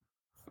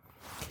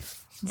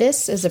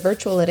This is a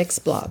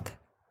Virtualytics blog.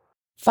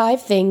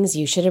 5 things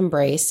you should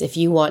embrace if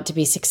you want to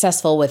be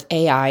successful with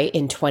AI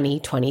in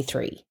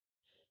 2023.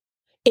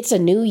 It's a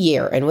new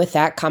year, and with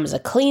that comes a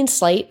clean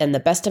slate and the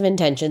best of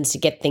intentions to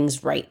get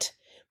things right.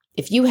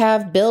 If you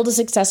have Build a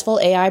Successful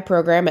AI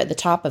Program at the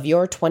top of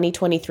your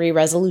 2023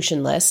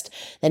 resolution list,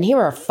 then here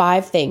are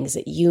 5 things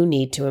that you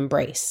need to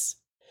embrace.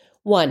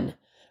 1.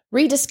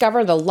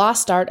 Rediscover the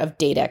lost art of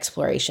data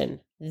exploration,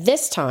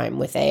 this time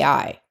with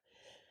AI.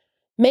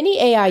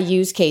 Many AI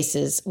use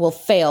cases will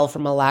fail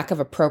from a lack of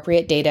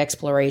appropriate data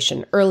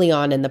exploration early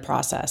on in the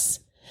process.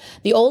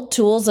 The old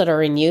tools that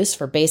are in use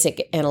for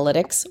basic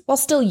analytics, while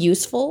still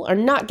useful, are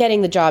not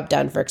getting the job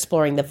done for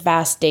exploring the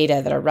vast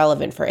data that are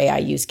relevant for AI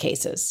use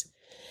cases.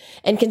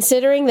 And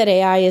considering that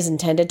AI is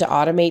intended to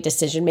automate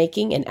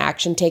decision-making and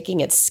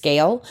action-taking at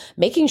scale,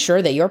 making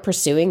sure that you're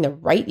pursuing the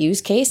right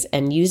use case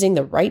and using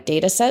the right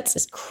data sets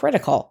is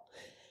critical.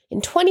 In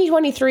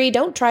 2023,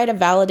 don't try to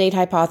validate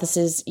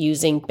hypotheses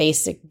using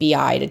basic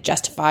BI to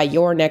justify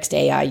your next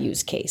AI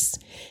use case.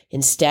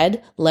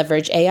 Instead,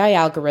 leverage AI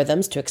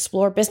algorithms to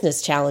explore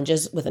business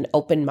challenges with an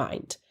open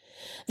mind.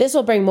 This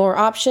will bring more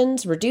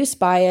options, reduce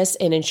bias,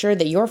 and ensure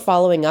that you're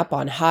following up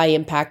on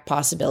high-impact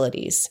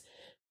possibilities.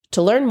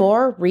 To learn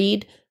more,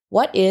 read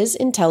What is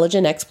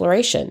Intelligent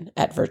Exploration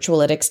at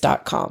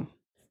virtualytics.com.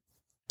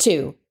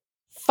 2.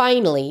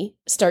 Finally,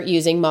 start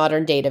using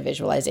modern data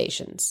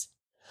visualizations.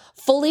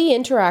 Fully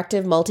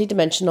interactive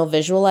multidimensional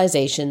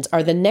visualizations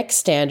are the next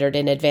standard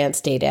in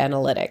advanced data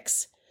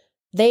analytics.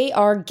 They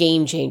are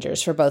game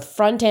changers for both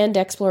front-end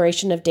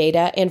exploration of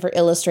data and for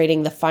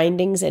illustrating the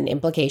findings and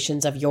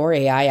implications of your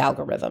AI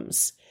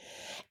algorithms.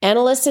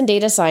 Analysts and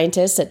data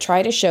scientists that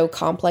try to show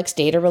complex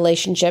data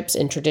relationships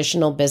in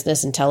traditional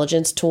business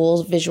intelligence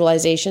tools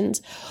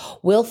visualizations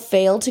will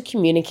fail to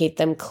communicate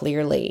them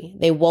clearly.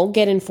 They won't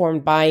get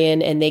informed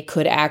buy-in, and they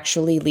could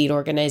actually lead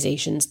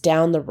organizations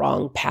down the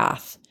wrong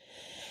path.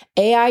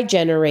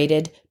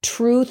 AI-generated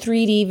true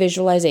 3D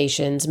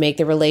visualizations make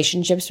the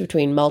relationships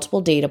between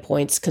multiple data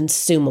points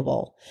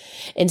consumable,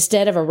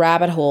 instead of a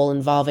rabbit hole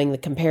involving the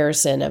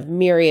comparison of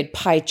myriad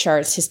pie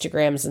charts,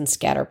 histograms, and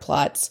scatter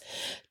plots.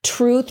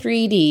 True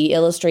 3D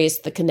illustrates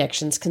the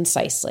connections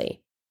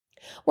concisely.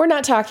 We're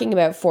not talking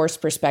about forced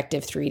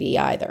perspective 3D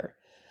either.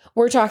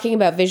 We're talking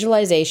about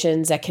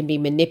visualizations that can be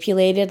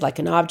manipulated like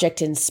an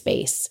object in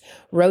space,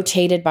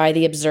 rotated by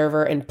the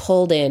observer and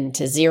pulled in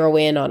to zero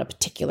in on a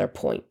particular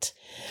point.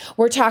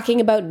 We're talking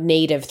about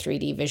native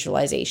 3D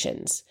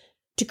visualizations.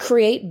 To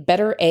create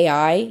better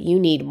AI, you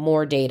need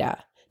more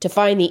data. To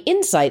find the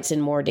insights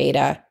in more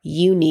data,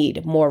 you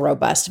need more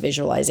robust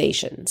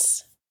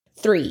visualizations.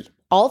 3.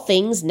 All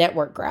things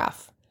network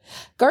graph.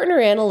 Gartner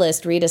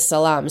analyst Rita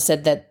Salam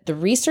said that the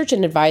research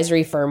and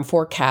advisory firm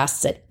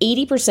forecasts that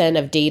 80%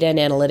 of data and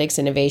analytics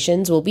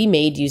innovations will be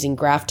made using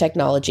graph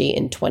technology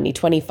in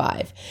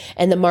 2025,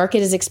 and the market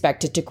is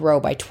expected to grow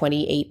by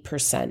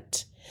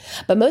 28%.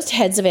 But most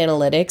heads of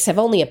analytics have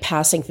only a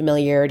passing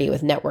familiarity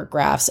with network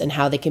graphs and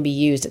how they can be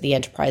used at the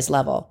enterprise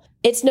level.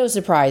 It's no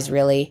surprise,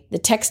 really. The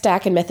tech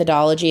stack and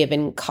methodology have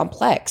been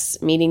complex,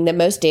 meaning that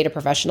most data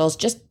professionals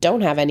just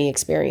don't have any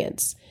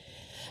experience.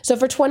 So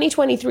for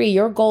 2023,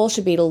 your goal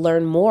should be to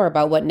learn more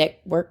about what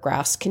network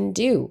graphs can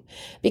do,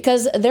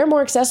 because they're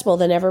more accessible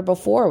than ever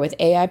before with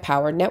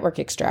AI-powered network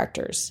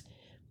extractors.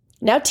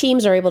 Now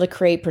teams are able to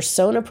create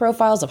persona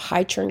profiles of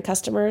high-churn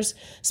customers,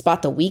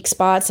 spot the weak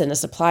spots in a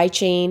supply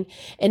chain,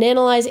 and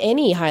analyze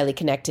any highly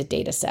connected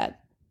data set.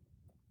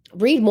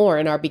 Read more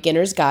in our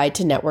Beginner's Guide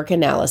to Network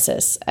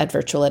Analysis at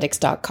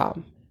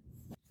virtualytics.com.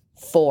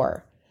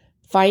 4.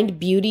 Find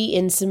beauty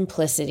in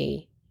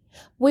simplicity.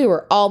 We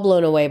were all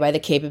blown away by the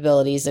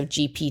capabilities of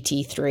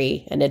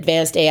GPT-3, an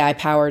advanced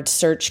AI-powered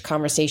search,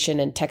 conversation,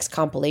 and text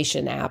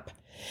compilation app,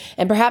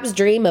 and perhaps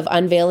dream of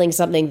unveiling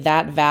something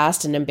that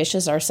vast and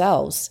ambitious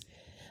ourselves.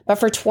 But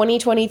for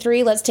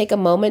 2023, let's take a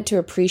moment to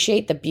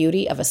appreciate the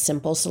beauty of a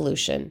simple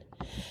solution.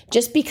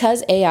 Just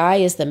because AI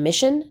is the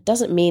mission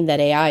doesn't mean that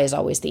AI is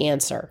always the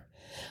answer.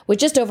 With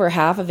just over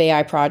half of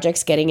AI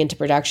projects getting into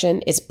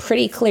production, it's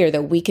pretty clear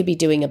that we could be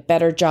doing a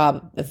better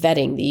job of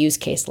vetting the use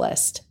case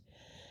list.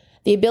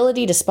 The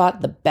ability to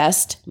spot the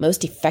best,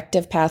 most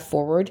effective path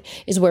forward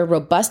is where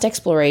robust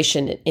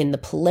exploration in the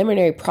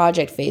preliminary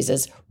project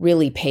phases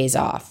really pays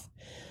off.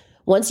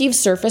 Once you've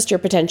surfaced your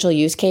potential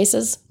use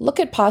cases,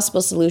 look at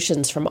possible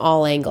solutions from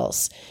all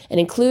angles and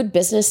include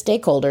business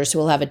stakeholders who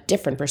will have a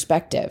different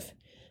perspective.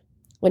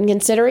 When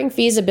considering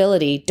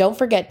feasibility, don't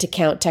forget to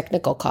count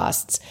technical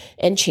costs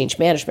and change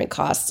management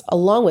costs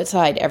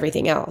alongside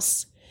everything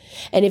else.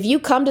 And if you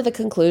come to the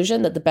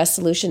conclusion that the best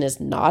solution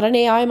is not an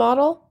AI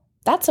model,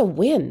 that's a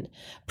win.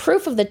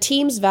 Proof of the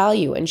team's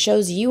value and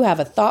shows you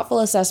have a thoughtful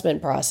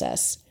assessment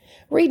process.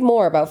 Read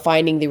more about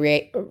finding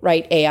the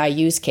right AI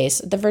use case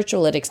at the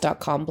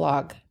virtualytics.com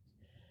blog.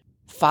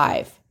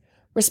 5.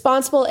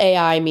 Responsible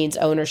AI means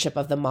ownership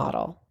of the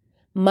model.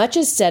 Much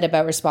is said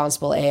about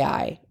responsible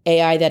AI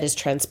that is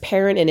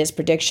transparent in its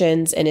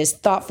predictions and is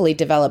thoughtfully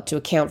developed to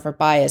account for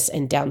bias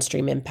and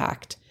downstream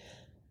impact.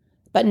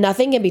 But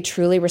nothing can be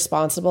truly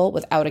responsible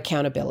without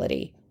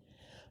accountability.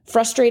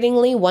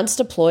 Frustratingly, once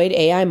deployed,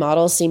 AI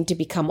models seem to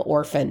become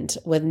orphaned,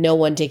 with no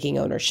one taking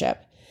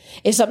ownership.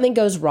 If something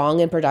goes wrong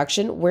in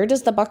production, where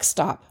does the buck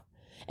stop?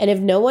 And if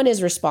no one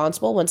is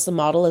responsible once the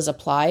model is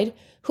applied,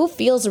 who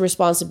feels the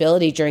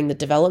responsibility during the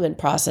development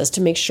process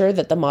to make sure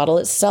that the model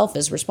itself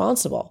is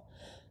responsible?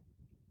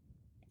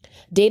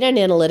 Data and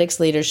analytics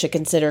leaders should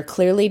consider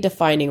clearly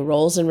defining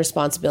roles and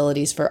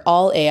responsibilities for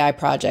all AI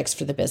projects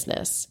for the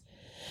business.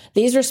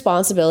 These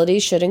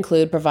responsibilities should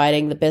include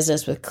providing the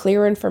business with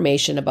clear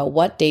information about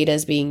what data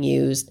is being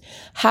used,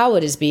 how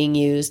it is being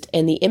used,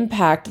 and the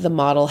impact the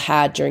model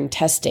had during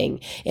testing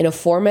in a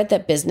format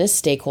that business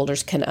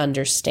stakeholders can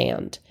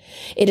understand.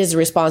 It is the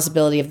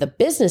responsibility of the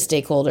business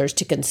stakeholders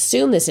to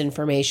consume this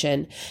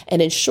information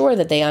and ensure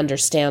that they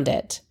understand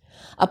it.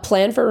 A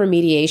plan for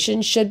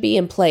remediation should be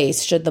in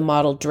place should the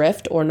model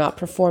drift or not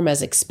perform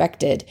as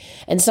expected,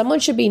 and someone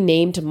should be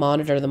named to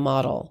monitor the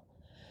model.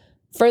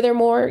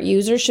 Furthermore,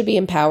 users should be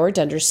empowered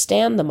to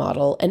understand the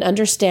model and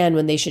understand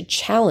when they should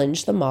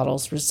challenge the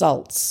model's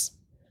results.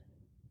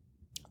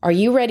 Are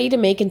you ready to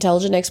make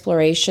intelligent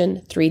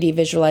exploration, 3D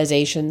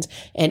visualizations,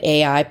 and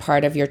AI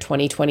part of your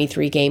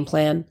 2023 game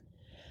plan?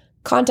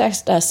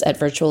 Contact us at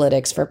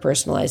Virtualytics for a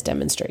personalized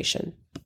demonstration.